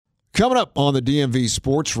Coming up on the DMV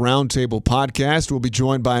Sports Roundtable podcast, we'll be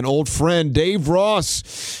joined by an old friend, Dave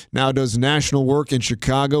Ross. Now does national work in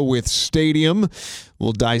Chicago with Stadium.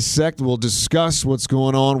 We'll dissect, we'll discuss what's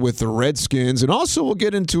going on with the Redskins, and also we'll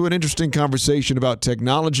get into an interesting conversation about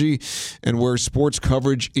technology and where sports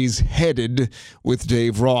coverage is headed with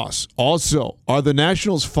Dave Ross. Also, are the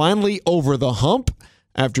Nationals finally over the hump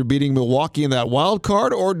after beating Milwaukee in that wild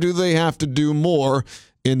card, or do they have to do more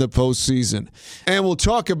in the postseason? And we'll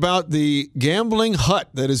talk about the gambling hut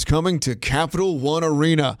that is coming to Capital One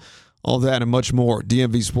Arena. All that and much more.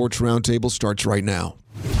 DMV Sports Roundtable starts right now.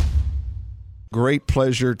 Great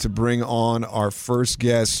pleasure to bring on our first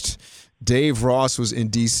guest. Dave Ross was in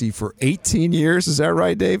D.C. for 18 years. Is that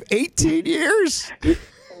right, Dave? 18 years?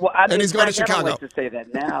 Well, I mean, and he's going to Chicago. I don't like to say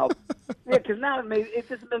that now. Yeah, because now it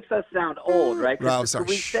just makes us sound old, right? Oh, sorry. Can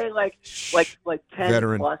we say like 10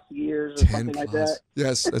 Veteran. plus years or something like that?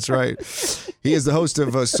 Yes, that's right. He is the host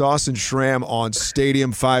of Sauce and Shram on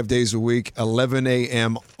Stadium 5 days a week, 11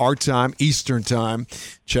 a.m. our time, Eastern time.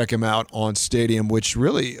 Check him out on Stadium, which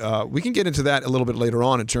really we can get into that a little bit later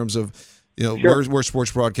on in terms of Sure. where sports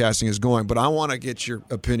broadcasting is going. But I want to get your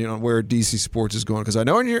opinion on where DC sports is going, because I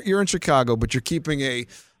know you're in Chicago, but you're keeping a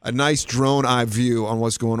nice drone eye view on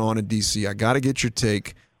what's going on in D.C. I got to get your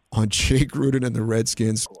take on Jay Gruden and the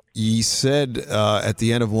Redskins. He said at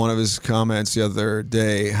the end of one of his comments the other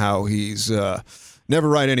day how he's never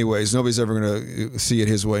right anyways. Nobody's ever going to see it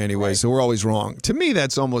his way anyway, right. So we're always wrong. To me,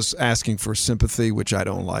 that's almost asking for sympathy, which I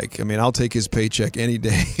don't like. I mean, I'll take his paycheck any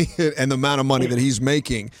day and the amount of money that he's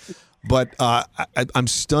making. But I'm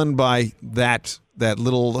stunned by that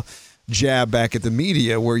little jab back at the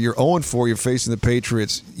media where you're 0-4, you're facing the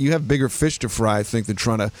Patriots. You have bigger fish to fry, I think, than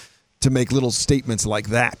trying to make little statements like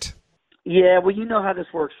that. Yeah, well, you know how this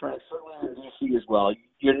works, Frank. Certainly in D.C. as well.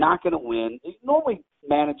 You're not going to win. Normally,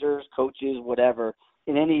 managers, coaches, whatever,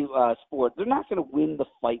 in any sport, they're not going to win the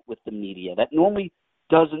fight with the media. That normally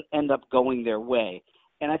doesn't end up going their way.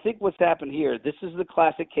 And I think what's happened here, this is the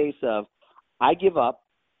classic case of I give up.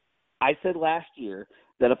 I said last year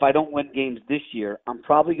that if I don't win games this year, I'm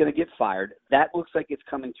probably going to get fired. That looks like it's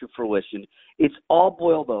coming to fruition. It's all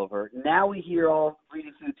boiled over. Now we hear all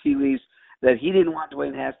reading through the tea leaves that he didn't want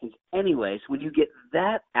Dwayne Haskins anyway. So when you get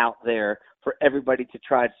that out there for everybody to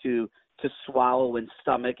try to swallow and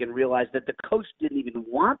stomach and realize that the coach didn't even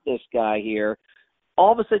want this guy here,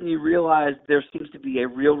 all of a sudden you realize there seems to be a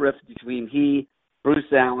real rift between he, Bruce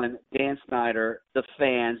Allen, Dan Snyder, the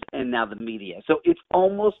fans, and now the media. So it's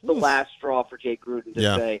almost the last straw for Jay Gruden to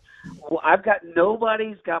say, well,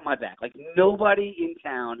 nobody's got my back. Like, nobody in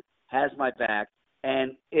town has my back.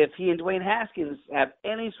 And if he and Dwayne Haskins have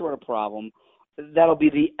any sort of problem, that'll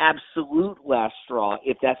be the absolute last straw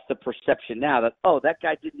if that's the perception now that, that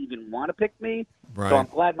guy didn't even want to pick me. Right. So I'm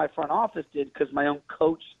glad my front office did because my own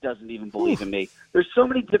coach doesn't even believe in me. There's so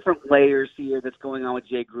many different layers here that's going on with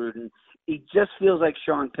Jay Gruden. He just feels like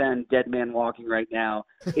Sean Penn, dead man walking right now.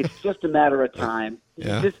 It's just a matter of time.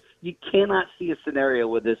 Yeah. You cannot see a scenario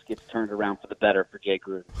where this gets turned around for the better for Jay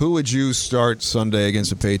Gruden. Who would you start Sunday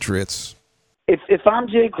against the Patriots? If I'm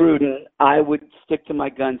Jay Gruden, I would stick to my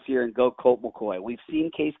guns here and go Colt McCoy. We've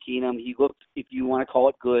seen Case Keenum. He looked, if you want to call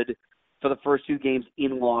it good, for the first two games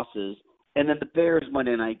in losses. And then the Bears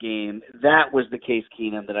Monday night game, that was the Case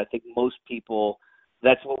Keenum that I think most people –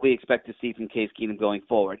 that's what we expect to see from Case Keenum going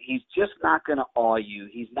forward. He's just not going to awe you.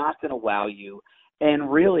 He's not going to wow you.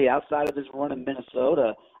 And really, outside of his run in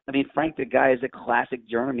Minnesota, I mean, Frank, the guy is a classic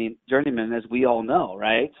journeyman, as we all know,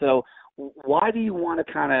 right? So why do you want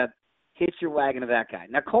to kind of hitch your wagon to that guy?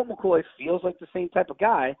 Now, Colt McCoy feels like the same type of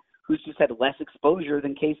guy who's just had less exposure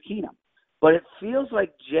than Case Keenum. But it feels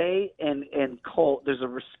like Jay and Colt, there's a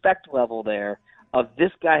respect level there of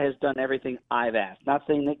this guy has done everything I've asked. Not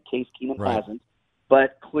saying that Case Keenum hasn't.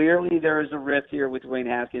 But clearly there is a rift here with Dwayne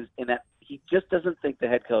Haskins in that he just doesn't think the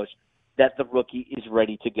head coach that the rookie is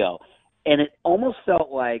ready to go. And it almost felt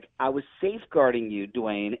like I was safeguarding you,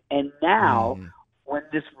 Dwayne, and now when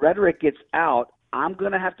this rhetoric gets out, I'm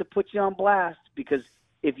going to have to put you on blast because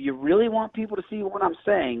if you really want people to see what I'm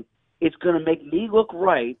saying, it's going to make me look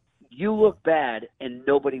right, you look bad, and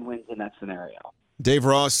nobody wins in that scenario. Dave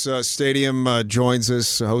Ross, Stadium, joins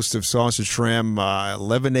us, host of Sauce and Shram,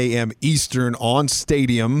 11 a.m. Eastern on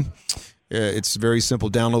Stadium. It's very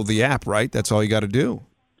simple. Download the app, right? That's all you got to do.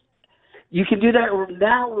 You can do that.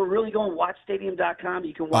 Now we're really going watchstadium.com.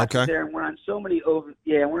 You can watch it there, and we're on so many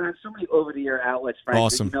over-the-air outlets, Frank.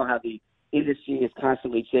 Awesome. You know how the industry is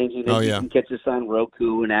constantly changing. You can catch us on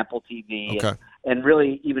Roku and Apple TV, and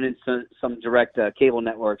really even in some direct cable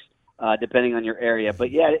networks, depending on your area.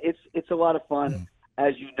 But yeah, it's a lot of fun,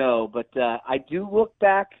 as you know. But I do look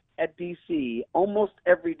back at DC almost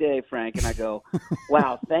every day, Frank, and I go,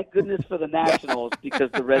 wow, thank goodness for the Nationals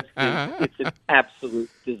because the Redskins, it's an absolute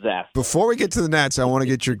disaster. Before we get to the Nats, I want to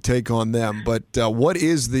get your take on them. But what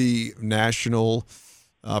is the national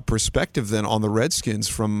perspective then on the Redskins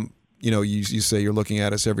from, you say you're looking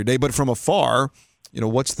at us every day, but from afar,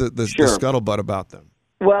 what's the scuttlebutt about them?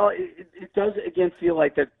 Well, it does, again, feel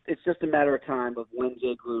like that it's just a matter of time of when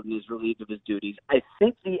Jay Gruden is relieved of his duties. I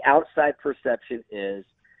think the outside perception is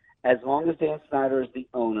as long as Dan Snyder is the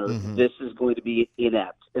owner, this is going to be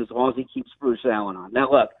inept, as long as he keeps Bruce Allen on.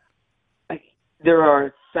 Now, look, there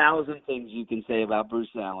are 1,000 things you can say about Bruce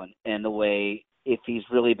Allen and the way if he's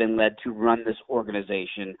really been led to run this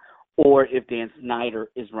organization or if Dan Snyder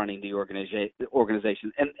is running the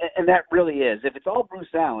organization. And that really is. If it's all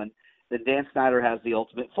Bruce Allen, then Dan Snyder has the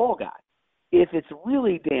ultimate fall guy. If it's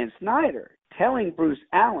really Dan Snyder telling Bruce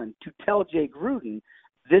Allen to tell Jay Gruden,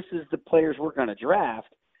 this is the players we're going to draft,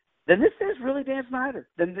 then this is really Dan Snyder.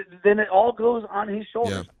 Then it all goes on his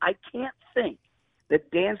shoulders. Yeah. I can't think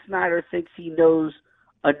that Dan Snyder thinks he knows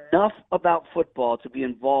enough about football to be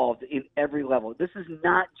involved in every level. This is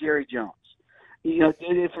not Jerry Jones.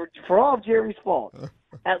 For all of Jerry's fault,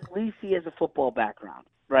 at least he has a football background.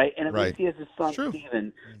 Right, and at least he has his son,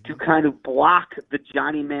 Steven, to kind of block the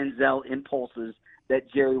Johnny Manziel impulses that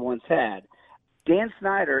Jerry once had. Dan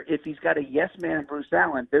Snyder, if he's got a yes man in Bruce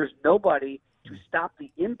Allen, there's nobody to stop the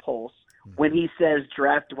impulse when he says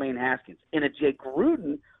draft Dwayne Haskins. And if Jay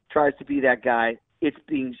Gruden tries to be that guy, it's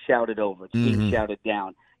being shouted over. It's being shouted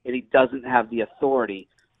down. And he doesn't have the authority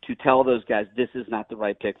to tell those guys this is not the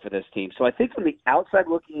right pick for this team. So I think from the outside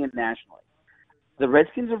looking in nationally, the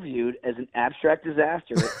Redskins are viewed as an abstract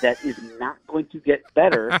disaster that is not going to get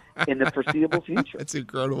better in the foreseeable future. That's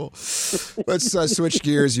incredible. Let's switch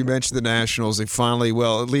gears. You mentioned the Nationals. They finally,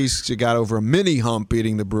 at least you got over a mini hump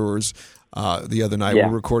beating the Brewers the other night. Yeah.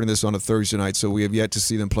 We're recording this on a Thursday night, so we have yet to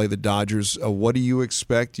see them play the Dodgers. What do you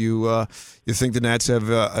expect? You think the Nats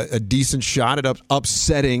have a decent shot at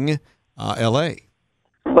upsetting L.A.?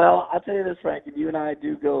 Well, I'll tell you this, Frank, and you and I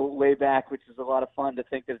do go way back, which is a lot of fun to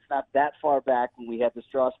think that it's not that far back when we had the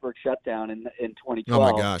Strasburg shutdown in 2012. Oh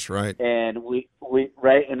my gosh, right? And we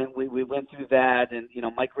went through that, and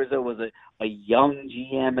Mike Rizzo was a young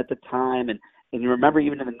GM at the time, and you remember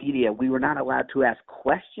even in the media we were not allowed to ask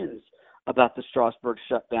questions about the Strasburg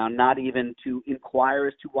shutdown, not even to inquire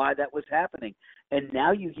as to why that was happening. And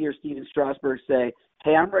now you hear Steven Strasburg say,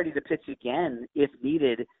 "Hey, I'm ready to pitch again if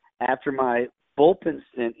needed after my bullpen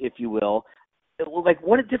stint, if you will." Like,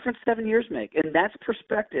 what a difference 7 years make. And that's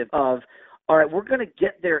perspective of, all right, we're going to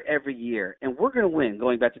get there every year, and we're going to win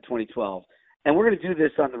going back to 2012, and we're going to do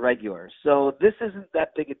this on the regular. So this isn't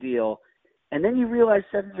that big a deal. And then you realize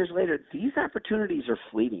 7 years later, these opportunities are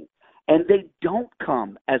fleeting, and they don't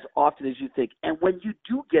come as often as you think. And when you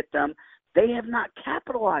do get them, they have not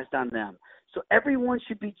capitalized on them. So everyone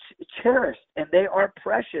should be cherished, and they are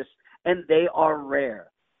precious, and they are rare.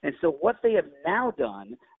 And so what they have now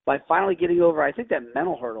done by finally getting over, I think, that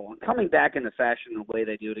mental hurdle and coming back in the fashion and the way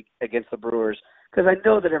they do it against the Brewers, because I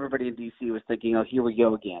know that everybody in D.C. was thinking, oh, here we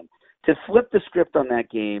go again. To flip the script on that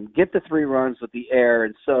game, get the 3 runs with the air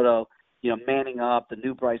and Soto, manning up, the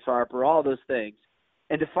new Bryce Harper, all those things,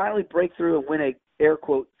 and to finally break through and win a, air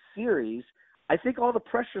quote, series, I think all the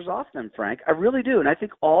pressure's off them, Frank. I really do. And I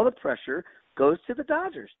think all the pressure goes to the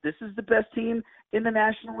Dodgers. This is the best team in the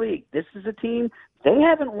National League. This is a team, they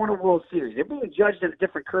haven't won a World Series. They're being judged at a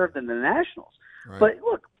different curve than the Nationals. Right. But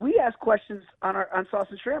look, we ask questions on Sauce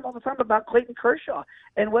and Shram all the time about Clayton Kershaw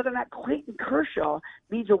and whether or not Clayton Kershaw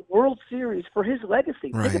needs a World Series for his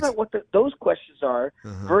legacy. Right. Think about what those questions are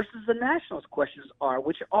versus the Nationals questions are,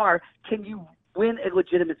 which are, can you win a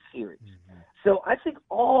legitimate series? So I think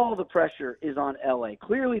all the pressure is on L.A.,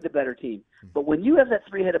 clearly the better team. But when you have that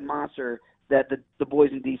 3-headed monster that the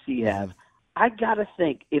boys in D.C. have, I got to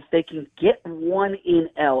think if they can get one in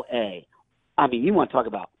L.A., I mean, you want to talk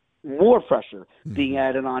about more pressure being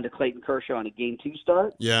added on to Clayton Kershaw on a Game 2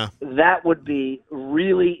 start? Yeah. That would be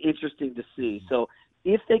really interesting to see. So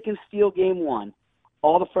if they can steal Game 1,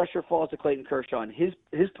 all the pressure falls to Clayton Kershaw. And his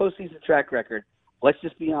postseason track record, let's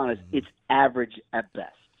just be honest, it's average at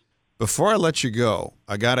best. Before I let you go,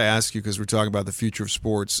 I got to ask you, because we're talking about the future of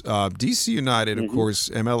sports. DC United, of course,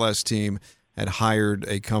 MLS team, had hired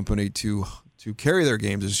a company to carry their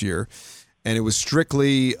games this year, and it was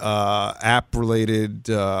strictly app-related,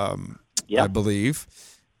 I believe,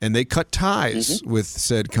 and they cut ties with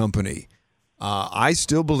said company. I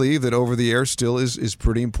still believe that over-the-air still is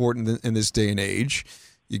pretty important in this day and age.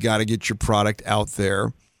 You got to get your product out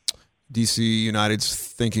there. DC United's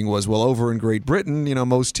thinking was, well, over in Great Britain,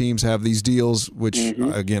 most teams have these deals, which,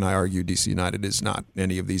 again, I argue DC United is not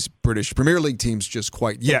any of these British Premier League teams just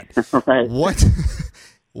quite yet. Right.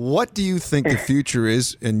 What do you think the future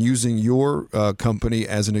is, and using your company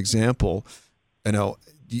as an example,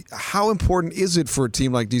 how important is it for a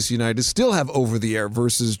team like DC United to still have over-the-air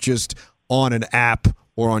versus just on an app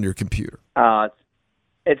or on your computer?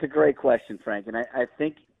 It's a great question, Frank, and I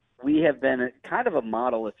think we have been kind of a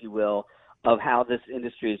model, if you will, of how this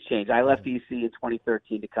industry has changed. I left DC in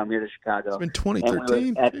 2013 to come here to Chicago. It's been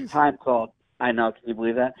 2013? At the time called, I know, can you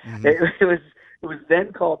believe that? Mm-hmm. It was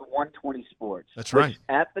then called 120 Sports. That's right.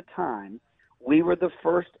 At the time, we were the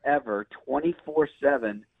first ever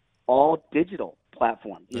 24/7 all digital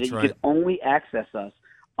platform. That's you right. could only access us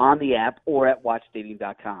on the app or at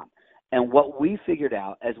watchstadium.com. And what we figured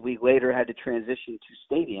out as we later had to transition to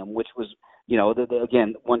Stadium, which was,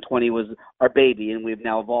 again, 120 was our baby, and we've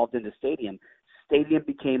now evolved into Stadium. Stadium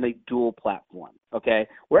became a dual platform, okay?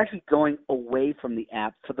 We're actually going away from the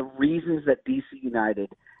app for the reasons that DC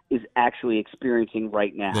United is actually experiencing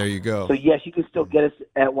right now. There you go. So, yes, you can still get us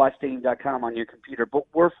at watchstadium.com on your computer, but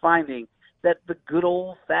we're finding that the good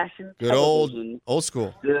old-fashioned television, old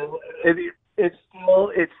school. It's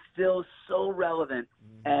still so relevant.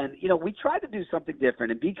 And, we try to do something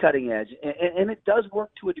different and be cutting edge, and it does work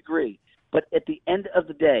to a degree. But at the end of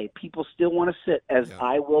the day, people still want to sit, as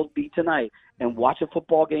I will be tonight, and watch a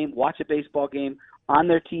football game, watch a baseball game on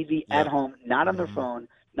their TV at home, not on their phone,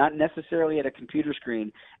 not necessarily at a computer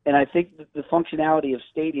screen. And I think that the functionality of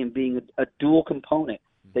Stadium being a dual component,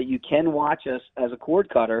 that you can watch us as a cord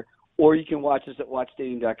cutter, or you can watch us at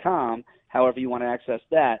watchstadium.com, however you want to access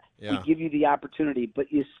that. We give you the opportunity,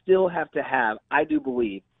 but you still have to have, I do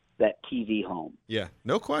believe, that TV home. Yeah,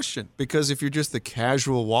 no question. Because if you're just the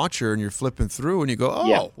casual watcher and you're flipping through and you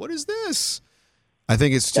go, what is this? I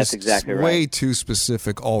think it's just exactly way right. too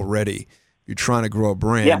specific already. You're trying to grow a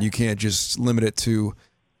brand. You can't just limit it to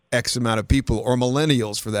X amount of people or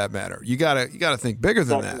millennials for that matter. You gotta think bigger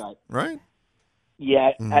than that, right?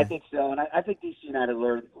 Yeah, I think so, and I think DC United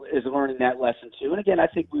is learning that lesson too. And again, I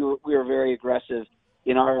think we were very aggressive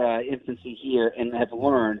in our infancy here, and have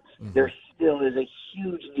learned there still is a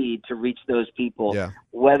huge need to reach those people,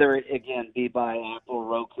 whether it again be by Apple,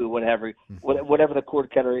 Roku, whatever the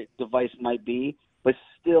cord cutter device might be, but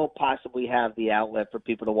still possibly have the outlet for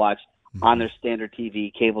people to watch on their standard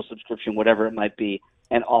TV, cable subscription, whatever it might be,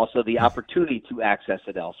 and also the opportunity to access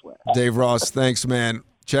it elsewhere. Dave Ross, thanks, man.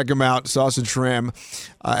 Check him out, Sauce and Shram,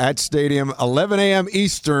 at Stadium, 11 a.m.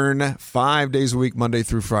 Eastern, 5 days a week, Monday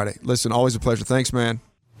through Friday. Listen, always a pleasure. Thanks, man.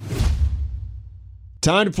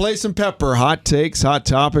 Time to play some Pepper. Hot takes, hot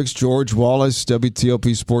topics. George Wallace,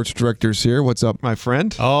 WTOP Sports Director, is here. What's up, my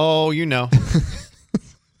friend? Oh, The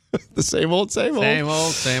same old. Same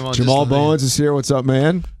old. Jamal Bowens is here. What's up,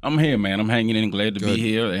 man? I'm here, man. I'm hanging in. Glad to be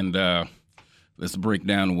here. And let's break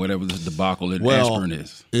down whatever this debacle at Ashburn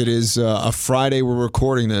is. It is a Friday we're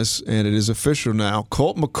recording this, and it is official now.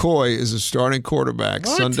 Colt McCoy is a starting quarterback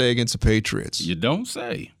Sunday against the Patriots. You don't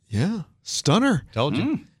say. Yeah. Stunner. Told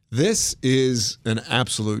you. This is an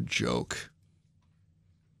absolute joke.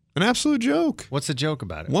 An absolute joke. What's the joke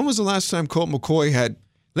about it? When was the last time Colt McCoy had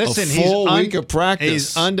a full he's week of practice?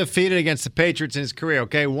 He's undefeated against the Patriots in his career,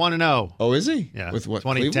 okay? 1-0. Oh, is he? Yeah. With what,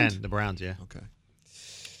 2010, Cleveland? the Browns, yeah. Okay.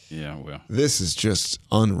 Yeah, well. This is just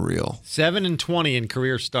unreal. 7-20 in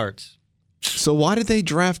career starts. So why did they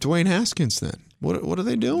draft Dwayne Haskins then? What are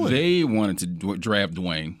they doing? They wanted to draft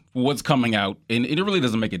Dwayne. What's coming out, and it really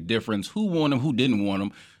doesn't make a difference who won him, who didn't want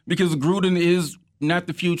him, because Gruden is not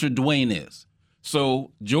the future, Dwayne is. So,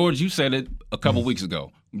 George, you said it a couple weeks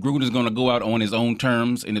ago. Gruden is going to go out on his own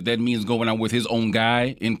terms, and if that means going out with his own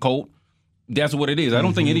guy in Colt, that's what it is. I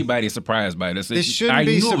don't think anybody's surprised by this. This shouldn't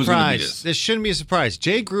be a surprise. This shouldn't be a surprise.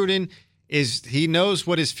 Jay Gruden he knows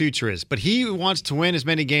what his future is, but he wants to win as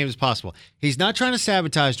many games as possible. He's not trying to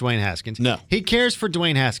sabotage Dwayne Haskins. No. He cares for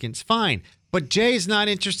Dwayne Haskins. Fine. But Jay is not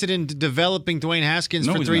interested in developing Dwayne Haskins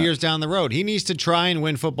for 3 years down the road. He needs to try and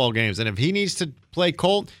win football games. And if he needs to play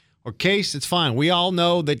Colt or Case, it's fine. We all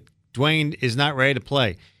know that Dwayne is not ready to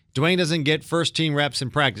play. Dwayne doesn't get first-team reps in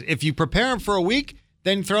practice. If you prepare him for a week,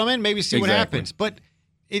 then throw him in, maybe see what happens. But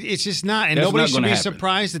it's just not. And nobody should be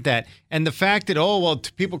surprised at that. And the fact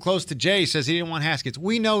that, people close to Jay says he didn't want Haskins.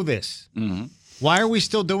 We know this. Mm-hmm. Why are we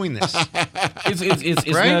still doing this?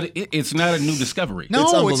 It's not a new discovery. No,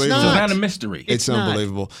 it's unbelievable. It's not. It's not a mystery. It's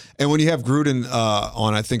unbelievable. And when you have Gruden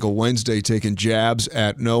on, I think, a Wednesday taking jabs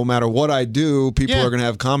at no matter what I do, people are going to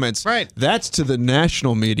have comments. Right. That's to the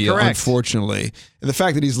national media, Correct. unfortunately. And the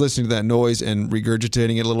fact that he's listening to that noise and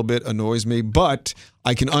regurgitating it a little bit annoys me, but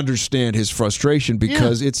I can understand his frustration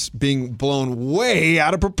because it's being blown way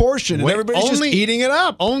out of proportion and everybody's just eating it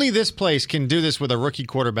up. Only this place can do this with a rookie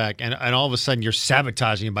quarterback, and all of a sudden you're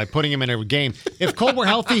sabotaging him by putting him in a game. If Colt were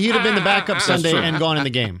healthy, he'd have been the backup Sunday and gone in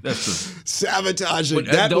the game. That's true. Sabotaging.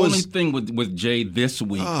 But only thing with Jay this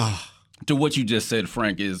week, to what you just said,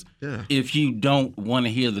 Frank, is if you don't want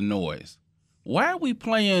to hear the noise, why are we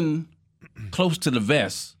playing close to the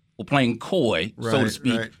vest or playing coy, so to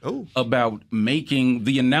speak, about making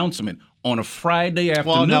the announcement on a Friday afternoon?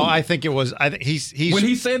 Well, no, I think it was. I think he's when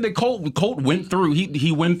he said that Colt went through.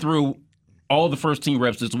 He went through all the first team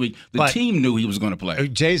reps this week. The team knew he was going to play.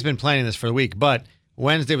 Jay's been planning this for the week, but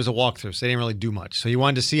Wednesday was a walkthrough, so they didn't really do much. So he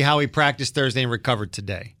wanted to see how he practiced Thursday and recovered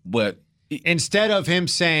today. But instead of him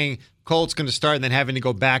saying Colt's going to start and then having to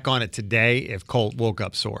go back on it today if Colt woke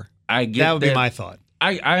up sore. I get that would be my thought.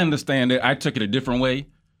 I understand it. I took it a different way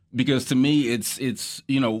because to me it's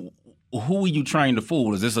who are you trying to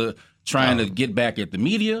fool? Is this trying to get back at the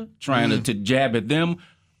media, trying to jab at them?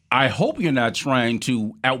 I hope you're not trying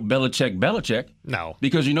to out Belichick. No.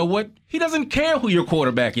 Because you know what? He doesn't care who your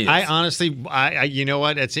quarterback is. I honestly, you know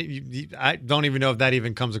what? I don't even know if that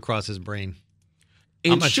even comes across his brain.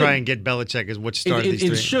 I'm going to try and get Belichick as which started these three.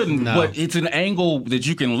 It shouldn't, but it's an angle that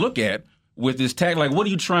you can look at with this tag. Like, what are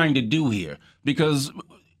you trying to do here? Because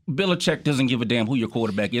Belichick doesn't give a damn who your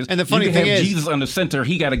quarterback is. And the funny thing is, Jesus under center,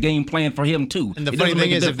 he got a game plan for him too. And the funny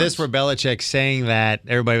thing is, if this were Belichick saying that,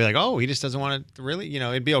 everybody would be like, oh, he just doesn't want to really,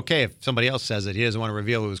 it'd be okay if somebody else says it. He doesn't want to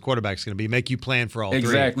reveal who his quarterback's going to be, make you plan for all three.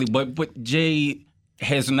 Exactly. But Jay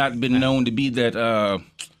has not been known to be that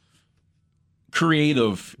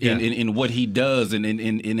creative in what he does and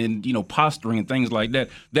in posturing and things like that.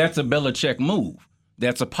 That's a Belichick move.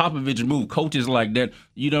 That's a Popovich move. Coaches like that,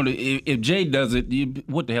 if Jay does it,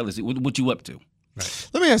 what the hell is it? What you up to? Right.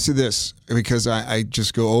 Let me ask you this, because I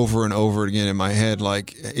just go over and over again in my head,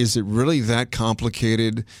 like, is it really that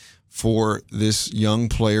complicated for this young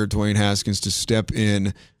player, Dwayne Haskins, to step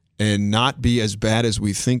in and not be as bad as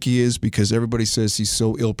we think he is because everybody says he's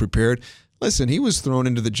so ill-prepared? Listen, he was thrown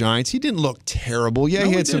into the Giants. He didn't look terrible. Yeah,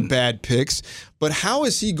 he had some bad picks. But how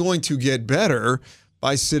is he going to get better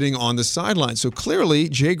by sitting on the sideline? So clearly,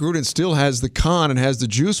 Jay Gruden still has the con and has the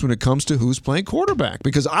juice when it comes to who's playing quarterback.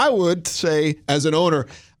 Because I would say, as an owner,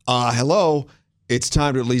 it's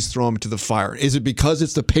time to at least throw him to the fire. Is it because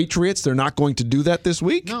it's the Patriots? They're not going to do that this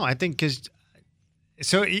week? No, I think because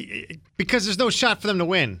there's no shot for them to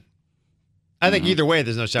win. I think either way,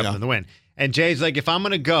 there's no shot for them to win. And Jay's like, if I'm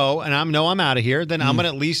going to go and I'm out of here, then I'm going to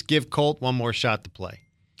at least give Colt one more shot to play.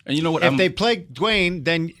 And you know what? If they play Dwayne,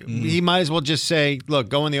 then he might as well just say, look,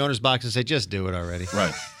 go in the owner's box and say, just do it already.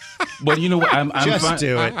 Right. But you know what? I'm just fine.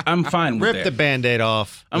 do it. I'm fine with that. Rip the Band-Aid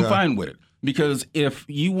off. I'm fine with it. Because if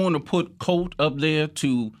you want to put Colt up there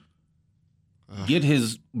to get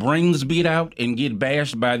his brains beat out and get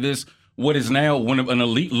bashed by this, what is now an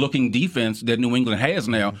elite-looking defense that New England has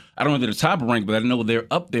now, I don't know if they're the top ranked, but I know they're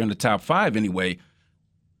up there in the top 5 anyway,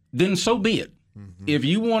 then so be it. If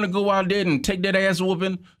you want to go out there and take that ass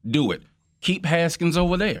whooping, do it. Keep Haskins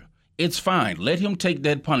over there. It's fine. Let him take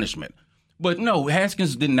that punishment. But no,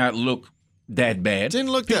 Haskins did not look that bad.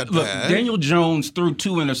 Didn't look that bad. Daniel Jones threw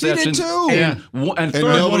 2 interceptions. He did too. And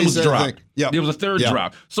third one was dropped. Yep. There was a third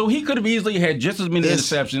drop. So he could have easily had just as many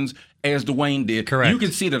interceptions as Dwayne did. Correct. You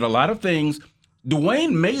can see that a lot of things,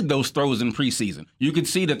 Dwayne made those throws in preseason. You could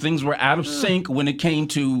see that things were out of sync when it came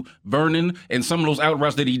to Vernon and some of those out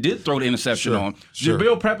routes that he did throw the interception on.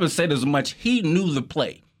 Jabril Pepper said as much. He knew the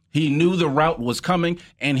play. He knew the route was coming,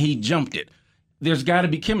 and he jumped it. There's got to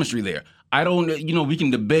be chemistry there. I don't, we can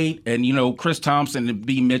debate, and, Chris Thompson and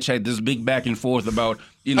B. Mitch had this big back and forth about,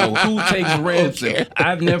 who takes reps. And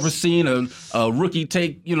I've never seen a rookie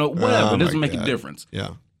take, whatever. It doesn't make a difference.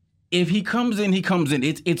 Yeah. If he comes in, he comes in.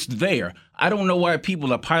 It's there. I don't know why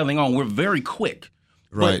people are piling on. We're very quick.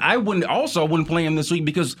 Right. But I wouldn't play him this week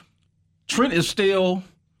because Trent is still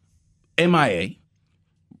MIA.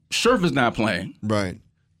 Scherf is not playing. Right.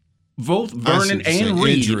 Both Vernon and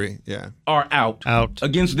Reed are out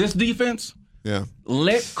against this defense. Yeah.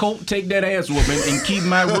 Let Colt take that ass whooping and keep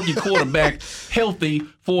my rookie quarterback healthy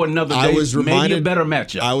for another day. Maybe a better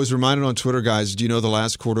matchup. I was reminded on Twitter, guys, do you know the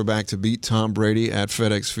last quarterback to beat Tom Brady at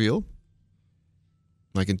FedEx Field?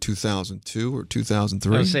 Like in 2002 or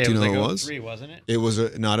 2003? I would say do you know it was who like it was? 03, wasn't it? It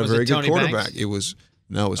was not a very good quarterback. Banks? It was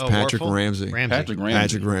Patrick Ramsey. Patrick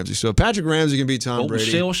Ramsey. So Patrick Ramsey can beat Tom Brady.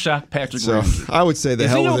 Shell shock Patrick Ramsey. I would say the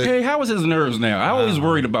hell with it. Is he okay? How is his nerves now? I always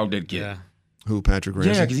worried about that kid. Yeah. Who, Patrick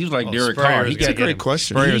Ramsey? Yeah, because he was like Derek Carr. That's a great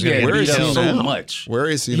question. Where is he now? So much. Where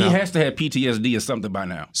is he now? now? He has to have PTSD or something by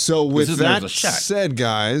now. So with that said,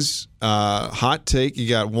 guys, hot take, you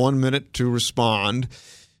got 1 minute to respond.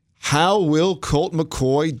 How will Colt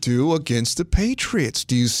McCoy do against the Patriots?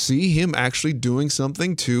 Do you see him actually doing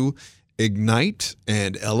something to ignite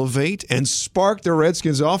and elevate and spark the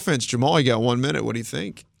Redskins offense? Jamal, you got 1 minute. What do you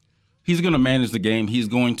think? He's going to manage the game. He's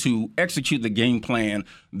going to execute the game plan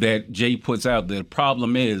that Jay puts out. The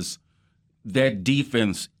problem is that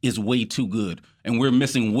defense is way too good, and we're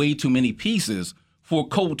missing way too many pieces for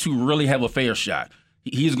Colt to really have a fair shot.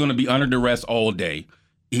 He's going to be under duress all day.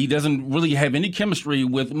 He doesn't really have any chemistry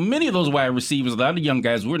with many of those wide receivers. A lot of young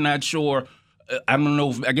guys, we're not sure. I don't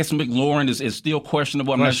know. I guess McLaurin is still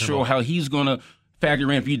questionable. I'm not sure how he's going to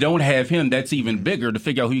factor in. If you don't have him, that's even bigger to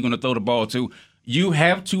figure out who you're going to throw the ball to. You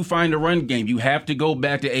have to find a run game. You have to go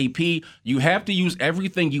back to AP. You have to use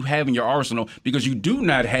everything you have in your arsenal because you do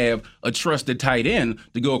not have a trusted tight end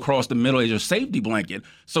to go across the middle as your safety blanket.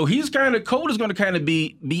 So Colt is going to kind of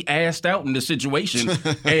be assed out in this situation.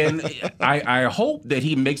 And I hope that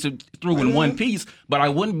he makes it through in one piece, but I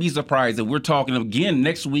wouldn't be surprised if we're talking again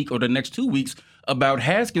next week or the next 2 weeks about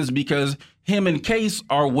Haskins because him and Case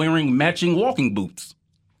are wearing matching walking boots.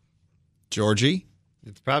 Georgie?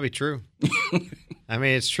 It's probably true. I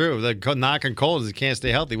mean, it's true. The knock on Colt is he can't stay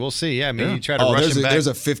healthy. We'll see. Yeah, I mean, you try to rush him back. There's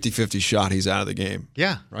a 50-50 shot he's out of the game.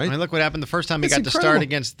 Yeah. Right? I mean, look what happened the first time he got to start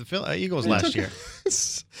against the Eagles last year.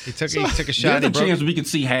 He took a shot. There's a chance we could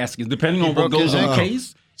see Haskins, depending on what goes on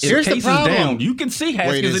Case. If Case is down, you can see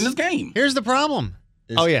Haskins in this game. Here's the problem.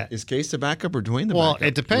 Is Case the backup or Dwayne the backup? Well,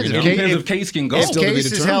 it depends. It depends if Case can go. If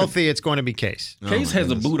Case is healthy, it's going to be Case. Case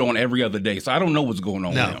has a boot on every other day, so I don't know what's going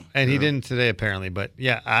on with him. And he didn't today apparently. But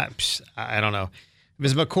yeah, I don't know.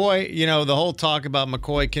 Because McCoy, the whole talk about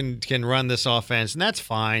McCoy can run this offense, and that's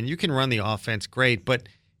fine. You can run the offense, great, but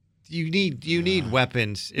you need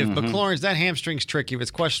weapons. If McLaurin's that hamstring's tricky, if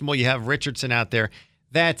it's questionable, you have Richardson out there.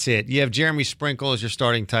 That's it. You have Jeremy Sprinkle as your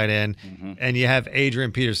starting tight end, and you have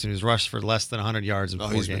Adrian Peterson, who's rushed for less than 100 yards in 4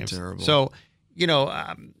 games. Been terrible. So,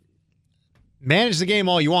 manage the game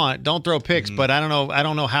all you want. Don't throw picks, but I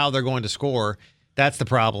don't know how they're going to score. That's the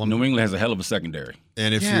problem. New England has a hell of a secondary.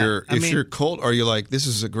 And if you're Colt, are you like, this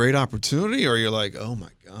is a great opportunity, or you're like, oh my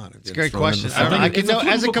God, it's a great question.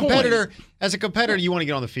 As a competitor, you want to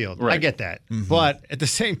get on the field. Right. I get that, but at the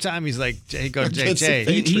same time, he's like, Jay, he's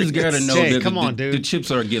got to know that the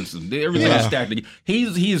chips are against him. Everything is stacked.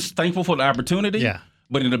 He is thankful for the opportunity. Yeah.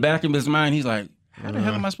 But in the back of his mind, he's like, how the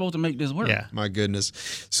hell am I supposed to make this work? Yeah. My goodness.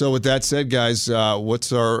 So with that said, guys,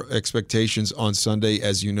 what's our expectations on Sunday?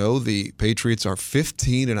 As you know, the Patriots are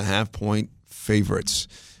 15.5-point favorites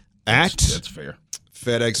that's fair.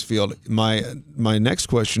 FedEx Field. My next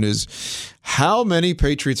question is, how many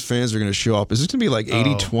Patriots fans are going to show up? Is this going to be like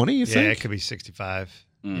 80-20, you think? Yeah, it could be 65.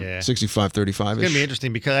 Yeah. 65-35-ish. It's going to be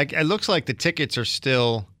interesting because it looks like the tickets are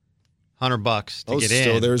still $100 to get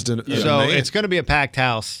in. So it's going to be a packed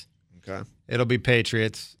house. Okay. It'll be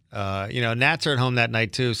Patriots. Nats are at home that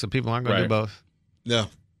night too, so people aren't going to do both. No.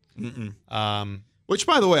 Which,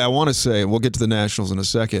 by the way, I want to say, and we'll get to the Nationals in a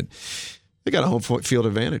second, they got a home field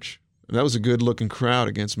advantage. And that was a good-looking crowd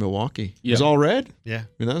against Milwaukee. Yeah. It was all red. Yeah. I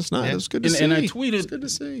mean, that's nice. It was good to see. And I tweeted, it's good to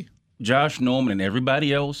see. Josh Norman and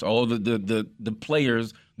everybody else, all the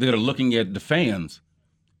players that are looking at the fans,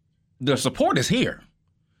 the support is here.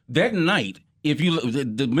 That night,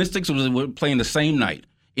 the Mystics were playing the same night.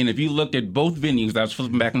 And if you looked at both venues, I was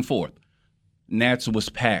flipping back and forth, Nats was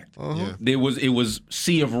packed. Yeah. It was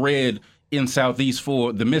sea of red in Southeast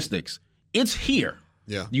for the Mystics. It's here.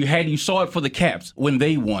 Yeah. You saw it for the Caps when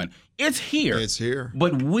they won. It's here. It's here.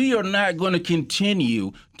 But we are not going to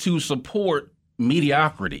continue to support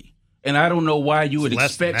mediocrity. And I don't know why you would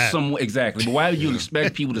expect but why would you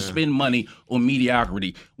expect people to spend money on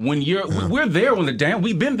mediocrity when we're there on the down.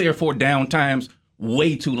 We've been there for down times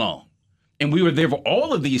way too long. And we were there for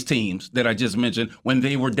all of these teams that I just mentioned when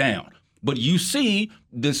they were down. But you see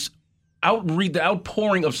this the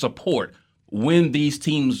outpouring of support when these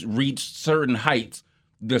teams reach certain heights.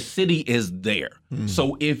 The city is there.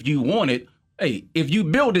 So if you want it, hey, if you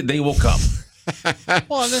build it, they will come.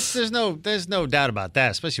 Well, there's no doubt about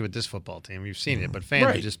that, especially with this football team. You've seen it, but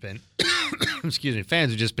fans have just been,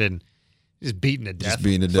 fans have just been beaten to death.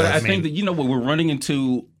 But I think that, we're running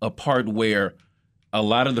into a part where a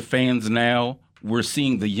lot of the fans now, we're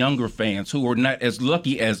seeing the younger fans who are not as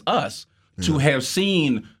lucky as us to have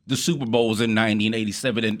seen the Super Bowls in 90 and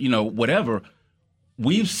 87 and, whatever.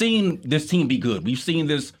 We've seen this team be good. We've seen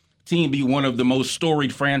this team be one of the most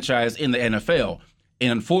storied franchise in the NFL.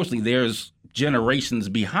 And unfortunately, there's generations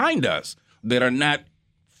behind us that are not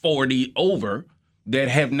 40 over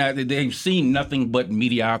that they've seen nothing but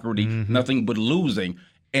mediocrity, nothing but losing,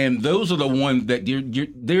 and those are the ones that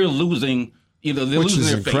they're losing. They're Which losing is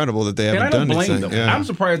their incredible faith. that they haven't and I don't done blame anything. them. Yeah. I'm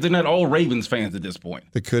surprised they're not all Ravens fans at this point.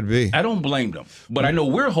 It could be. I don't blame them, but I know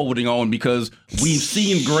we're holding on because we've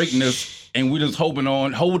seen greatness, and we're just holding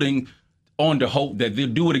on to hope that they'll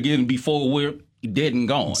do it again before we're dead and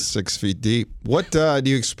gone. 6 feet deep. What do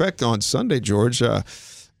you expect on Sunday, George? Are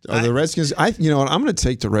the Redskins? I'm going to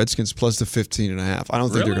take the Redskins plus the 15.5. I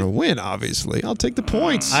don't think they're going to win. Obviously, I'll take the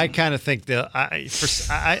points. I kind of think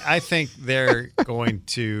I think they're going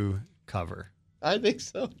to cover. I think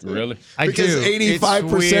so, too. Really? Because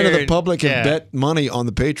 85% of the public have bet money on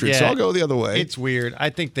the Patriots, so I'll go the other way. It's weird. I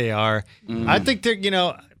think they are. I think they're,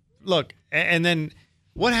 look, and then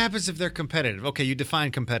what happens if they're competitive? Okay, you define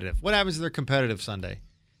competitive. What happens if they're competitive Sunday?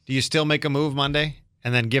 Do you still make a move Monday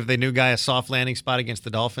and then give the new guy a soft landing spot against the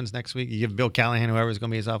Dolphins next week? You give Bill Callahan, whoever's going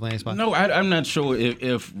to be a soft landing spot? No, I'm not sure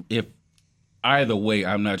if either way,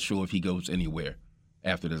 I'm not sure if he goes anywhere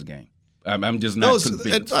after this game. I'm just not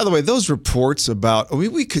convinced. By the way, those reports about,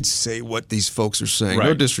 we could say what these folks are saying,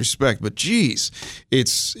 no disrespect, but geez, he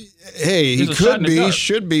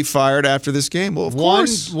should be fired after this game. Well, of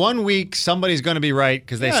course. 1 week, somebody's going to be right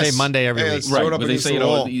because they say Monday every week. Right, but they say it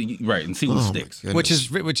all, right, and see what sticks. Which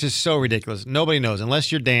is so ridiculous. Nobody knows.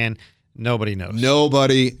 Unless you're Dan, nobody knows.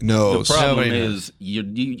 Nobody knows. The problem is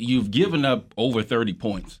you've given up over 30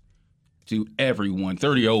 points to everyone,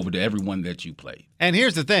 30 over to everyone that you play. And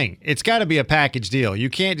here's the thing. It's got to be a package deal. You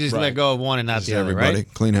can't just let go of one and not the other, right?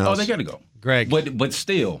 Clean house. Oh, they got to go. Greg. But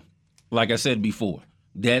still, like I said before,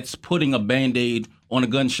 that's putting a Band-Aid on a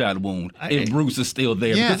gunshot wound if Bruce is still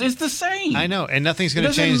there. Yeah. Because it's the same. I know, and nothing's going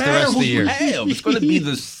to change the rest of the year. It's going to be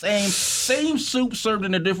the same soup served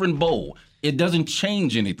in a different bowl. It doesn't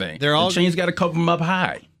change anything. The chain's got to cover them up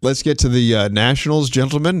high. Let's get to the Nationals,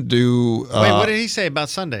 gentlemen. Wait, what did he say about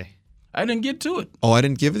Sunday? I didn't get to it. Oh, I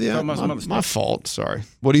didn't give you the my fault. Sorry.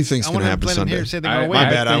 What do you think's going to happen Sunday? Here say they're going to win. My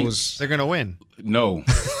bad. They're going to win. No,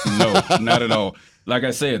 not at all. Like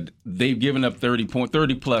I said, they've given up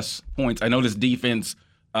 30-plus points. I know this defense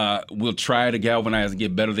will try to galvanize and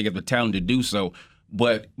get better. They get the talent to do so.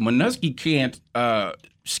 But Minuski can't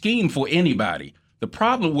scheme for anybody. The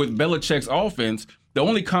problem with Belichick's offense, the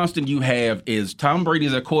only constant you have is Tom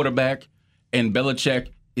Brady's a quarterback and Belichick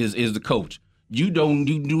is the coach.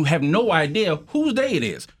 You have no idea whose day it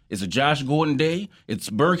is. It's a Josh Gordon day. It's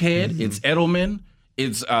Burkhead. It's Edelman.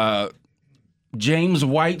 It's James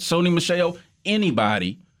White, Sony Michel,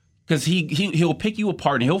 anybody, because he'll pick you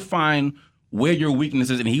apart and he'll find where your weakness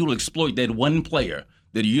is, and he will exploit that one player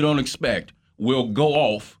that you don't expect will go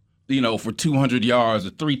off, for 200 yards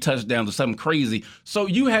or 3 touchdowns or something crazy. So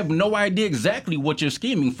you have no idea exactly what you're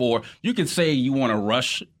scheming for. You could say you want to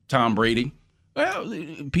rush Tom Brady. Well,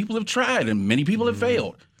 people have tried and many people have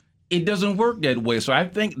failed. It doesn't work that way. So I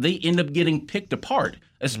think they end up getting picked apart,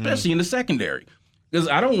 especially in the secondary. Because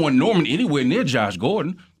I don't want Norman anywhere near Josh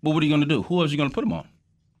Gordon, but what are you going to do? Who else are you going to put him on?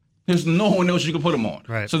 There's no one else you can put him on.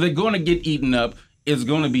 Right. So they're going to get eaten up. It's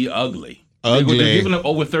going to be ugly. They're giving up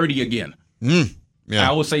over 30 again. Yeah.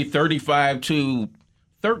 I would say 35-13.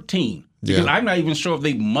 Because I'm not even sure if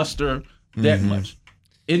they muster that much.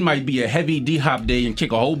 It might be a heavy D-hop day and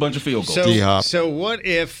kick a whole bunch of field goals. D-hop. So what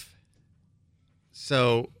if – I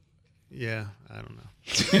don't know.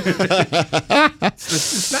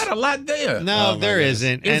 It's not a lot there. No, there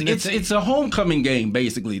isn't. It's a homecoming game,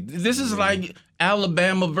 basically. This is like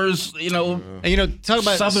Alabama versus, talk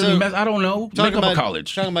about Southern I don't know. Make up a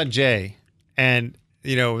college. Talking about Jay, and,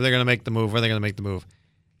 they're going to make the move. Where are they going to make the move?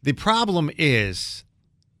 The problem is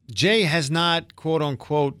Jay has not, quote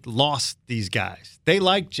unquote, lost these guys. They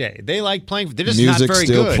like Jay. They like playing. They're just not very good.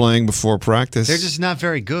 Music's still playing before practice. They're just not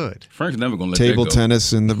very good. Frank's never going to let that go. Table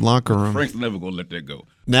tennis in the locker room. Frank's never going to let that go.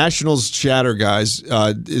 Nationals chatter, guys.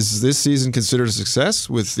 Is this season considered a success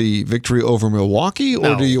with the victory over Milwaukee,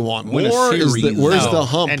 or do you want more? Where's the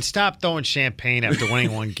hump? And stop throwing champagne after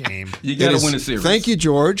winning one game. You got to win a series. Thank you,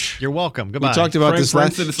 George. You're welcome. Goodbye. We talked about this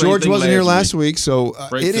last. George wasn't here last week, so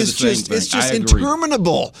it's just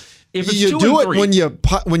interminable. If you do it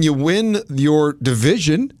when you win your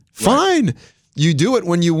division, fine. Right. You do it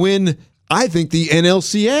when you win, I think, the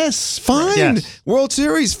NLCS, fine. Yes. World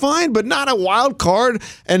Series, fine, but not a wild card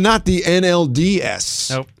and not the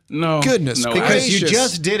NLDS. Nope. No. Goodness no, Because you gracious.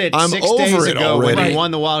 just did it I'm 6 over days it ago already. when you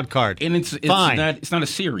won the wild card. And it's Fine. not a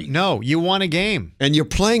series. No, you won a game. And you're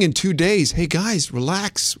playing in 2 days. Hey, guys,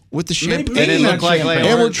 relax with the champagne. Maybe didn't not look like champagne.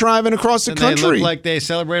 and we're driving across the And country. they look like they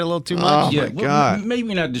celebrate a little too much. Oh, my God.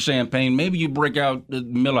 Maybe not the champagne. Maybe you break out the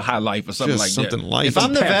Miller High Life or something Just like that. something light. If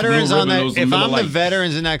I'm the Pabst veterans Blue on that, Ribbon, if Miller I'm the Lite.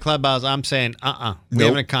 veterans in that clubhouse, I'm saying, we Nope.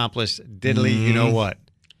 haven't accomplished diddly. You know what?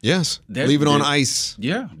 Yes. That- Leave it on that- ice.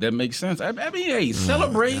 Yeah, that makes sense. I mean, hey,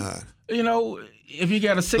 celebrate. You know, if you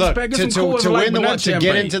got a six-pack, Look, get some Coors to Light, win but the not to get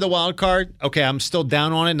champagne. into the wild card. Okay, I'm still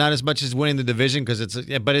down on it. Not as much as winning the division because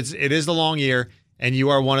it is the long year, and you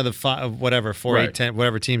are one of the whatever 4, 8, 10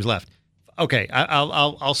 whatever teams left. Okay,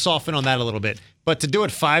 I'll soften on that a little bit. But to do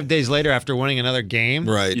it 5 days later after winning another game,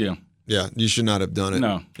 Right. Yeah. Yeah. You should not have done it.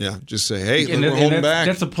 No. Yeah. Just say, hey, And we're holding back.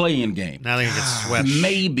 that's a play-in game. now they're gonna get swept.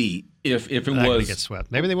 Maybe if it They're not gonna was get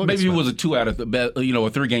swept. Maybe they will. maybe get it swept. was a 2 out of a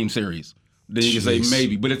 3-game series. Then you can say Jeez.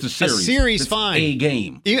 maybe, but it's a series. series, it's fine. A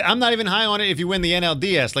game. I'm not even high on it if you win the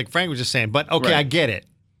NLDS, like Frank was just saying. But okay, Right. I get it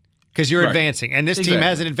because you're Right. advancing, and this team Exactly.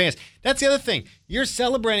 hasn't advanced. That's the other thing. You're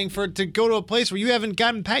celebrating to go to a place where you haven't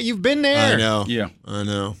gotten past. You've been there. I know. Yeah. I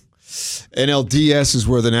know. NLDS is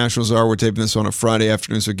where the Nationals are. We're taping this on a Friday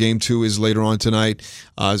afternoon, so Game 2 is later on tonight.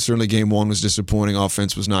 Certainly Game 1 was disappointing.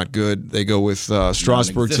 Offense was not good. They go with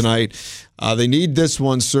Strasburg tonight. They need this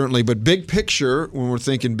one, certainly. But big picture, when we're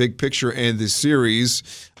thinking big picture and the series,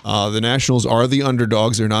 the Nationals are the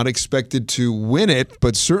underdogs. They're not expected to win it,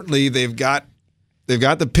 but certainly they've got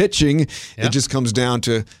the pitching. Yeah. It just comes down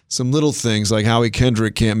to some little things like Howie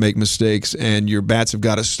Kendrick can't make mistakes, and your bats have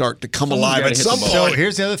got to start to come Someone's alive gotta at hit the some ball. So point.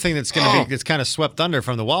 here's the other thing that's going to be that's kind of swept under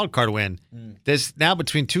from the wild card win. There's now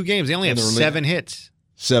between 2 games, they only have they're 7 hits.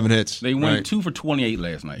 7 hits. They went Right. 2 for 28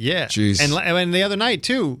 last night. Yeah, Jeez. and the other night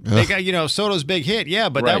too, they got Soto's big hit. Yeah,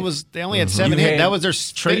 but Right. that was they only had Mm-hmm. 7 You hits. had That was their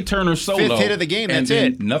Trey Turner solo, 5th hit of the game. and That's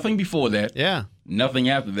then it. Nothing before that. Yeah. Nothing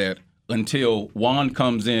after that until Juan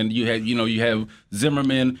comes in. You have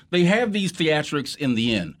Zimmerman. They have these theatrics in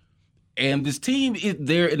the end, and this team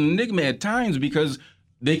they're an enigma at times because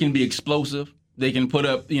they can be explosive. They can put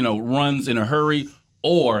up runs in a hurry,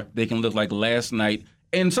 or they can look like last night.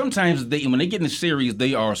 And sometimes when they get in the series,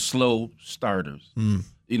 they are slow starters.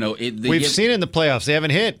 We've seen it in the playoffs. They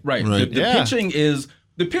haven't hit. Right. Right.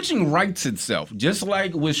 The pitching writes itself, just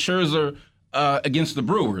like with Scherzer against the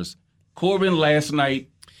Brewers. Corbin last night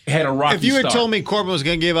had a rocky If you had start. told me Corbin was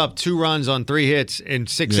going to give up 2 runs on 3 hits in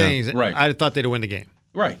 6 Yeah. innings, Right. I'd have thought they'd win the game.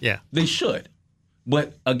 Right. Yeah. They should.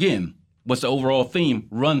 But again, what's the overall theme?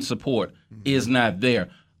 Run support is not there.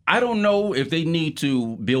 I don't know if they need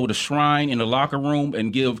to build a shrine in the locker room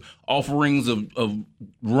and give offerings of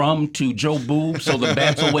rum to Joe Boob so the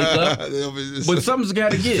bats will wake up. But something's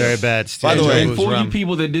got to give. Very bad. By the way, And for you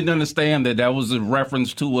people that didn't understand that was a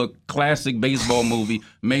reference to a classic baseball movie,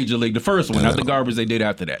 Major League, the first one, not the garbage they did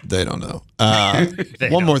after that. They don't know.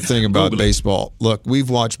 One more thing about baseball. Look, we've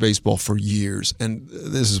watched baseball for years, and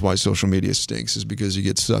this is why social media stinks, is because you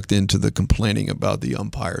get sucked into the complaining about the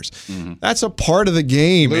umpires. That's a part of the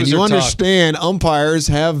game, and Loser you talk. understand umpires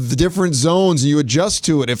have different zones, and you adjust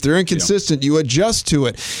to it. If they're inconsistent, you adjust to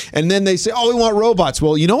it. And then they say, we want robots.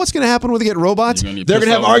 Well, you know what's going to happen when they get robots? You're gonna get They're going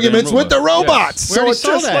to pissed have off with arguments them with the robots. robots. We So already it's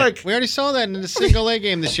saw just that. like... We already saw that in the single A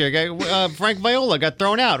game this year. Frank Viola got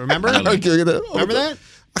thrown out. Remember? Remember that?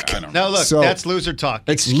 I don't No, know. look, So- that's loser talk.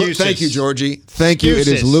 Excuses. Thank you, Georgie. Thank you. It is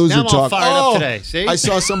Excuses. loser Now I'm all talk. fired up today. See? I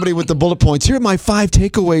saw somebody with the bullet points. Here are my 5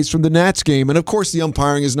 takeaways from the Nats game. And, of course, the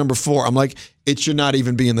umpiring is number 4. I'm like, it should not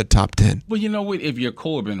even be in the top 10. Well, you know what? If you're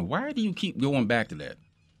Corbin, why do you keep going back to that?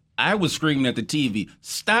 I was screaming at the TV,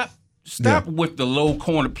 stop with the low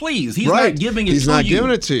corner, please. He's Right. not giving it He's to not you.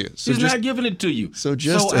 giving it to you. So He's just- not giving it to you. so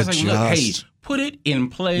just I was like, look, hey, adjust. put it in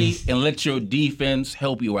play and let your defense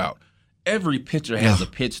help you out. Every pitcher has a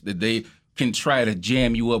pitch that they can try to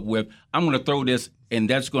jam you up with. I'm going to throw this, and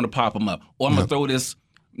that's going to pop him up. Or I'm going to throw this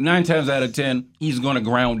 9 times out of 10, he's going to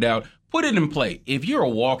ground out. Put it in play. If you're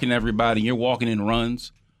walking everybody, you're walking in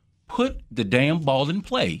runs, put the damn ball in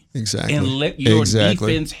play. Exactly. And let your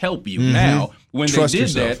Exactly. defense help you. Now, when Trust they did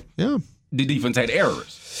yourself. that, Yeah. the defense had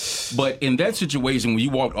errors. But in that situation, when you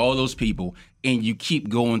walk all those people and you keep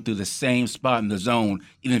going through the same spot in the zone,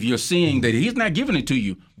 and if you're seeing that he's not giving it to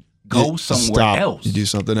you, go somewhere Stop. else. You do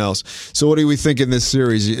something else. So what do we think in this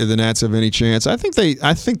series? The Nats have any chance? I think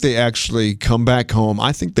they actually come back home.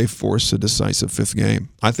 I think they force a decisive 5th game.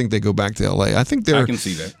 I think they go back to LA. I can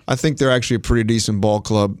see that. I think they're actually a pretty decent ball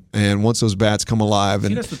club. And once those bats come alive, See,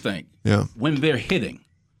 and that's the thing. yeah, When they're hitting,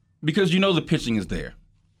 because the pitching is there,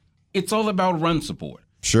 it's all about run support.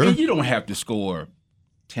 Sure. And you don't have to score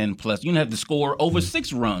 10 plus. You don't have to score over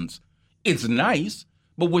 6 runs. It's nice,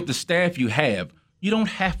 but with the staff you have, You don't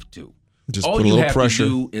have to. Just all put a you little have pressure.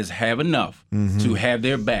 to do is have enough to have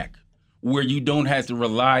their back, where you don't have to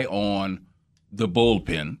rely on the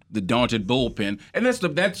bullpen, the daunted bullpen, and that's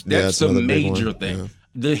the major thing. Yeah.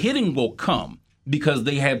 The hitting will come because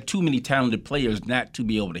they have too many talented players not to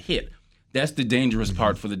be able to hit. That's the dangerous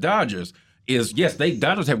part for the Dodgers. Is yes,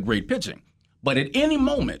 Dodgers have great pitching, but at any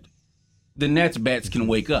moment, the Nats bats can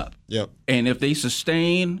wake up. Yep. And if they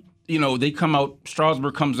sustain, they come out.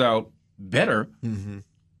 Strasburg comes out better,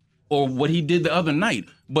 or what he did the other night.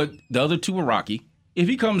 But the other two were rocky. If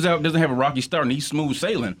he comes out, doesn't have a rocky start, and he's smooth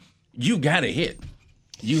sailing, you got to hit.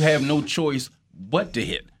 You have no choice but to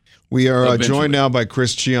hit. We are joined now by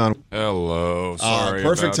Chris Chion. Hello. Sorry.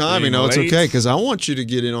 Perfect timing. No, it's okay, because I want you to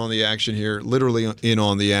get in on the action here, literally in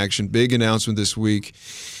on the action. Big announcement this week.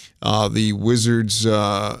 The Wizards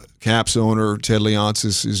Caps owner, Ted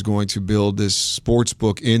Leonsis, is going to build this sports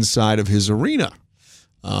book inside of his arena.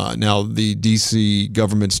 Now, the D.C.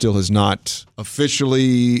 government still has not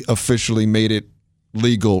officially made it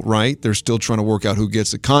legal, right? They're still trying to work out who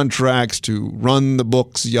gets the contracts to run the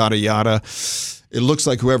books, yada, yada. It looks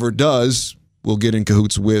like whoever does will get in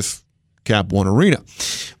cahoots with Cap One Arena.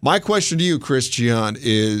 My question to you, Chris Chion,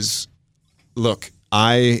 is, look,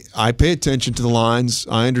 I pay attention to the lines.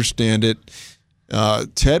 I understand it.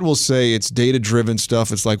 Ted will say it's data-driven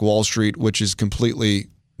stuff. It's like Wall Street, which is completely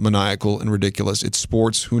maniacal and ridiculous. It's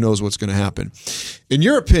sports. Who knows what's going to happen? In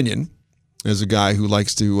your opinion, as a guy who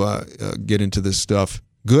likes to get into this stuff,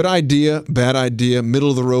 good idea, bad idea, middle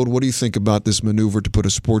of the road, what do you think about this maneuver to put a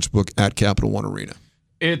sports book at Capital One Arena?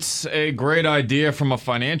 It's a great idea from a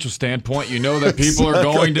financial standpoint. You know that people are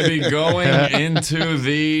going to be going into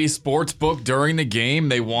the sports book during the game.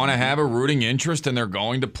 They want to have a rooting interest, and they're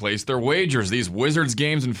going to place their wagers. These Wizards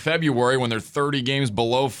games in February, when they're 30 games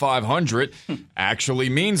below 500, actually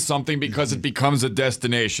means something because it becomes a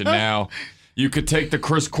destination. Now, you could take the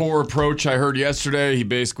Chris Core approach I heard yesterday. He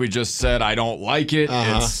basically just said, I don't like it.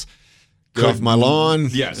 It's get off my lawn.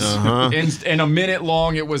 Yes. In a minute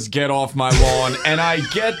long, it was get off my lawn. And I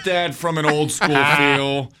get that from an old school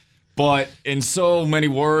feel. But in so many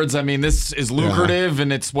words, I mean, this is lucrative,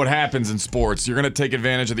 and it's what happens in sports. You're going to take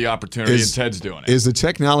advantage of the opportunity, and Ted's doing it. Is the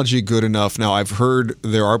technology good enough? Now, I've heard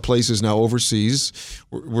there are places now overseas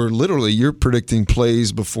where literally you're predicting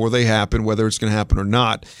plays before they happen, whether it's going to happen or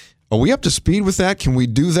not. Are we up to speed with that? Can we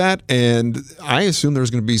do that? And I assume there's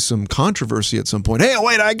going to be some controversy at some point. Hey,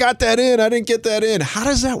 wait, I got that in. I didn't get that in. How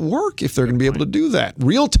does that work if they're going to be able to do that?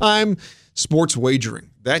 Real-time sports wagering.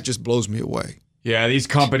 That just blows me away. Yeah, these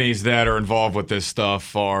companies that are involved with this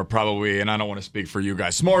stuff are probably, and I don't want to speak for you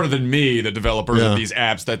guys, smarter than me, the developers of these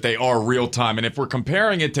apps, that they are real-time. And if we're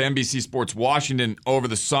comparing it to NBC Sports Washington over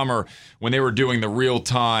the summer when they were doing the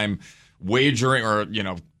real-time wagering or,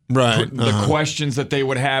 the questions that they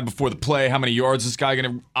would have before the play, how many yards this guy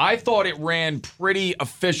going to... I thought it ran pretty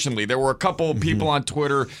efficiently. There were a couple of people on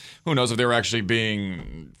Twitter, who knows if they were actually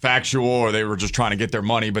being factual or they were just trying to get their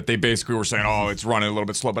money, but they basically were saying, it's running a little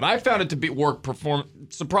bit slow. But I found it to perform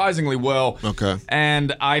surprisingly well. Okay.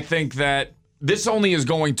 And I think that this only is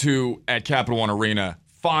going to, at Capital One Arena,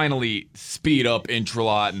 finally speed up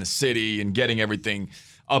Intralot and the city and getting everything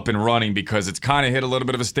up and running, because it's kind of hit a little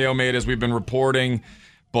bit of a stalemate as we've been reporting.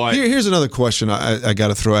 But here's another question I got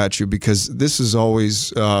to throw at you, because this is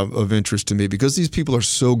always of interest to me, because these people are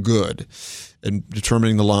so good in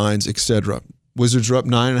determining the lines, etc. Wizards are up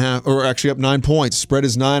 9.5, or actually up 9 points. Spread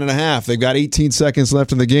is 9.5. They've got 18 seconds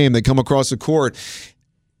left in the game. They come across the court.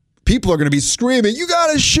 People are going to be screaming, "You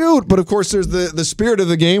got to shoot!" But of course, there's the spirit of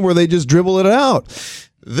the game where they just dribble it out.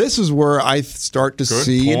 This is where I start to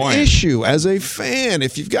see an issue as a fan.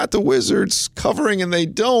 If you've got the Wizards covering and they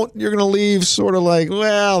don't, you're going to leave sort of like,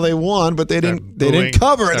 well, they won, but they didn't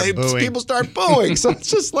cover. People start booing. So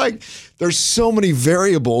it's just like there's so many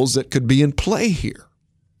variables that could be in play here.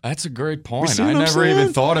 That's a great point. I never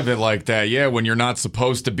even thought of it like that. Yeah, when you're not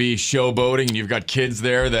supposed to be showboating and you've got kids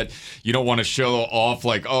there that you don't want to show off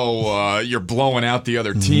like, you're blowing out the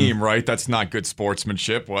other team, right? That's not good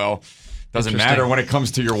sportsmanship. Well, doesn't matter when it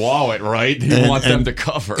comes to your wallet, right? You want them to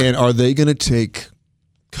cover. And are they going to take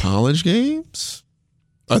college games?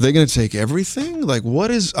 Are they going to take everything? Like,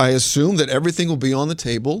 I assume that everything will be on the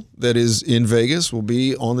table that is in Vegas will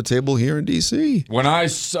be on the table here in D.C. When I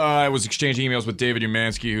was exchanging emails with David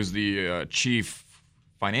Umansky, who's the chief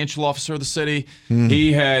financial officer of the city.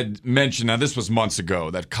 He had mentioned, now this was months ago,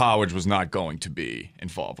 that college was not going to be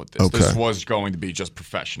involved with this. Okay. This was going to be just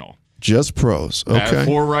professional. Just pros. Okay.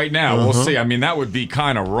 For right now, we'll see. I mean, that would be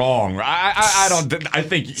kind of wrong. I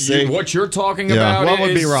think what you're talking about What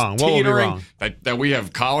would be is wrong? What would be teetering, wrong? that we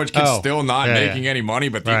have college kids still not making any money,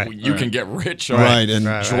 but you can get rich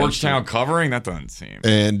on Georgetown covering? That doesn't seem.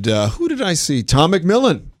 And who did I see? Tom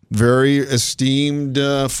McMillan, very esteemed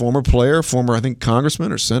former player, former, I think,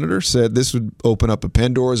 congressman or senator, said this would open up a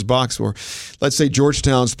Pandora's box where, let's say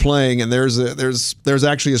Georgetown's playing and there's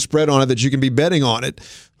actually a spread on it that you can be betting on it.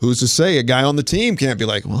 Who's to say a guy on the team can't be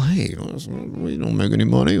like, well, hey, we don't make any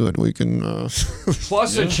money, but we can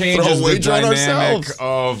Plus it changes the dynamic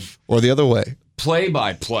of... Or the other way.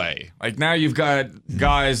 Play-by-play. Like now you've got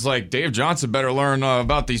guys like Dave Johnson better learn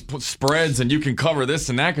about these spreads, and you can cover this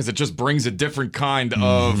and that because it just brings a different kind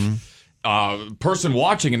of person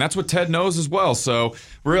watching, and that's what Ted knows as well. So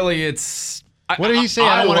really it's... What did he say?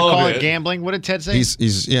 I don't want to call it gambling. What did Ted say?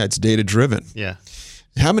 It's data-driven. Yeah.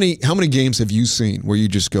 How many games have you seen where you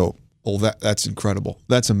just go, oh, that's incredible.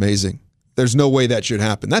 That's amazing. There's no way that should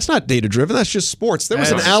happen. That's not data-driven. That's just sports. There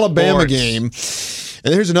was an Alabama game,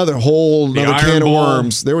 and here's another can of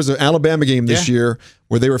worms. There was an Alabama game this year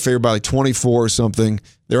where they were favored by like 24 or something.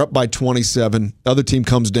 They're up by 27. The other team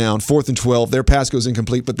comes down, 4th and 12. Their pass goes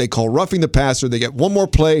incomplete, but they call roughing the passer. They get one more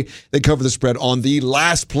play. They cover the spread on the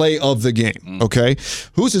last play of the game, okay?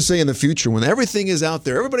 Who's to say in the future when everything is out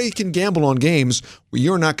there, everybody can gamble on games, well,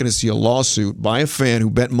 you're not going to see a lawsuit by a fan who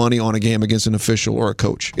bet money on a game against an official or a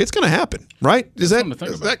coach. It's going to happen, right? Is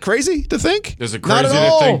that crazy to think? Is it crazy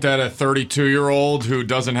to think that a 32-year-old who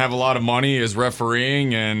doesn't have a lot of money is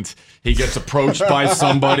refereeing and he gets approached by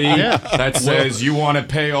somebody that says, you want to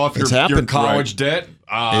pay off your college debt?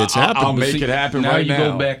 It's happened. I'll make it happen right now. Now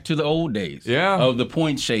you go back to the old days of the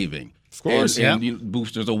point shaving. Of course. And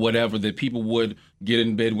boosters or whatever that people would get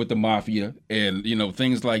in bed with the mafia and,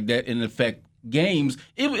 things like that and affect games.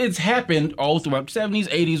 It's happened all throughout 70s,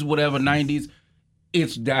 80s, whatever, 90s.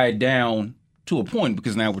 It's died down to a point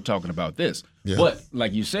because now we're talking about this. Yeah. But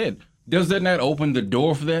like you said, does that not open the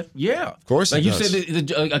door for that? Yeah. Of course like it you does.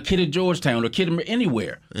 said, a kid at Georgetown or a kid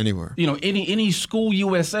anywhere. Any school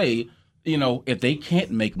USA, if they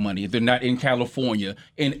can't make money, if they're not in California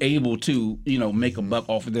and able to, make a buck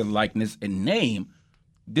off of their likeness and name,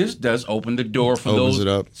 this does open the door for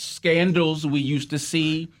those scandals we used to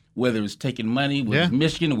see, whether it's taking money, whether it's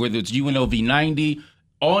Michigan, whether it's UNLV 90.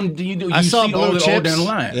 I saw blue chips. All down the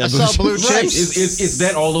line. I saw blue chips. Right. It's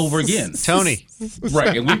that all over again. Tony.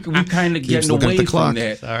 Right. And we kind of getting away from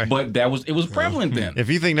that. Sorry. But it was prevalent then. If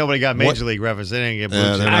you think nobody got Major League reference, they didn't get blue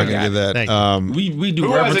chips. They're not going to give that. We do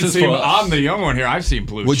Who references hasn't seen, for I'm the young one here. I've seen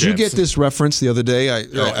blue chips. Would you get this reference the other day?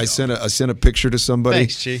 I sent a picture to somebody.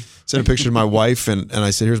 Thanks, Chi. Sent a picture to my wife, and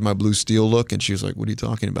I said, here's my Blue Steel look. And she was like, what are you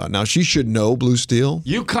talking about? Now, she should know Blue Steel.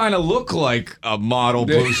 You kind of look like a model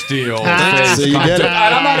Blue Steel. So you get it.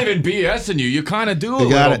 I'm not even BSing you. You kind of do a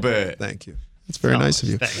little bit. Thank you. That's very nice of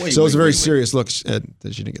you. So it was a very serious look that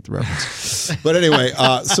she didn't get the reference. But anyway,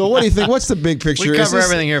 so what do you think? What's the big picture? We cover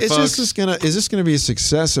everything here, folks. Is this going to be a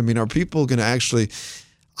success? I mean, are people going to actually...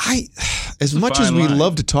 as much as we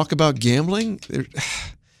love to talk about gambling...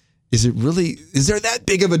 Is there that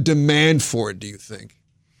big of a demand for it, do you think?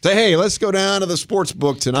 Say, hey, let's go down to the sports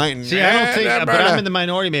book tonight. And, I don't think, but I'm in the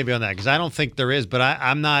minority maybe on that because I don't think there is, but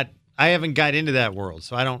I'm not, I haven't got into that world,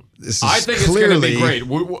 so I don't. I think it's going to be great.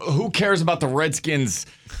 Who cares about the Redskins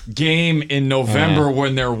game in November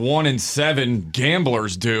when they're 1-7?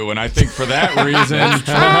 Gamblers do, and I think for that reason,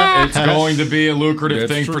 it's going to be a lucrative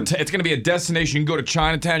thing. It's going to be a destination. You can go to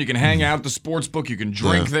Chinatown. You can hang out at the sports book. You can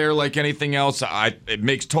drink there like anything else. It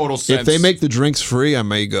makes total sense. If they make the drinks free, I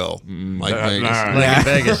may go. Like Vegas. Like in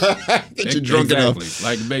Vegas. Get you drunk enough.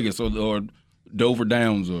 Like Vegas or Dover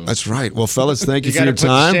Downs. That's right. Well, fellas, thank you for your time. You got to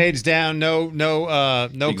time. put the shades down.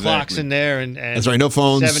 No clocks in there, and that's right. No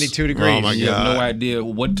phones. 72 degrees. Oh my God. You have no idea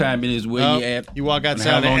what time it is, where you at. You walk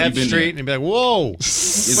outside on F Street and be like, "Whoa,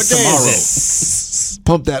 it's tomorrow."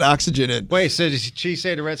 Pump that oxygen in. Wait, so did she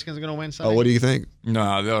say the Redskins are going to win Sunday? Oh, what do you think?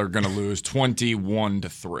 No, they're going to lose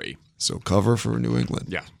 21-3. So cover for New England.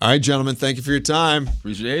 Yeah. All right, gentlemen. Thank you for your time.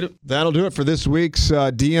 Appreciate it. That'll do it for this week's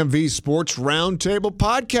DMV Sports Roundtable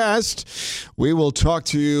podcast. We will talk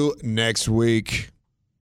to you next week.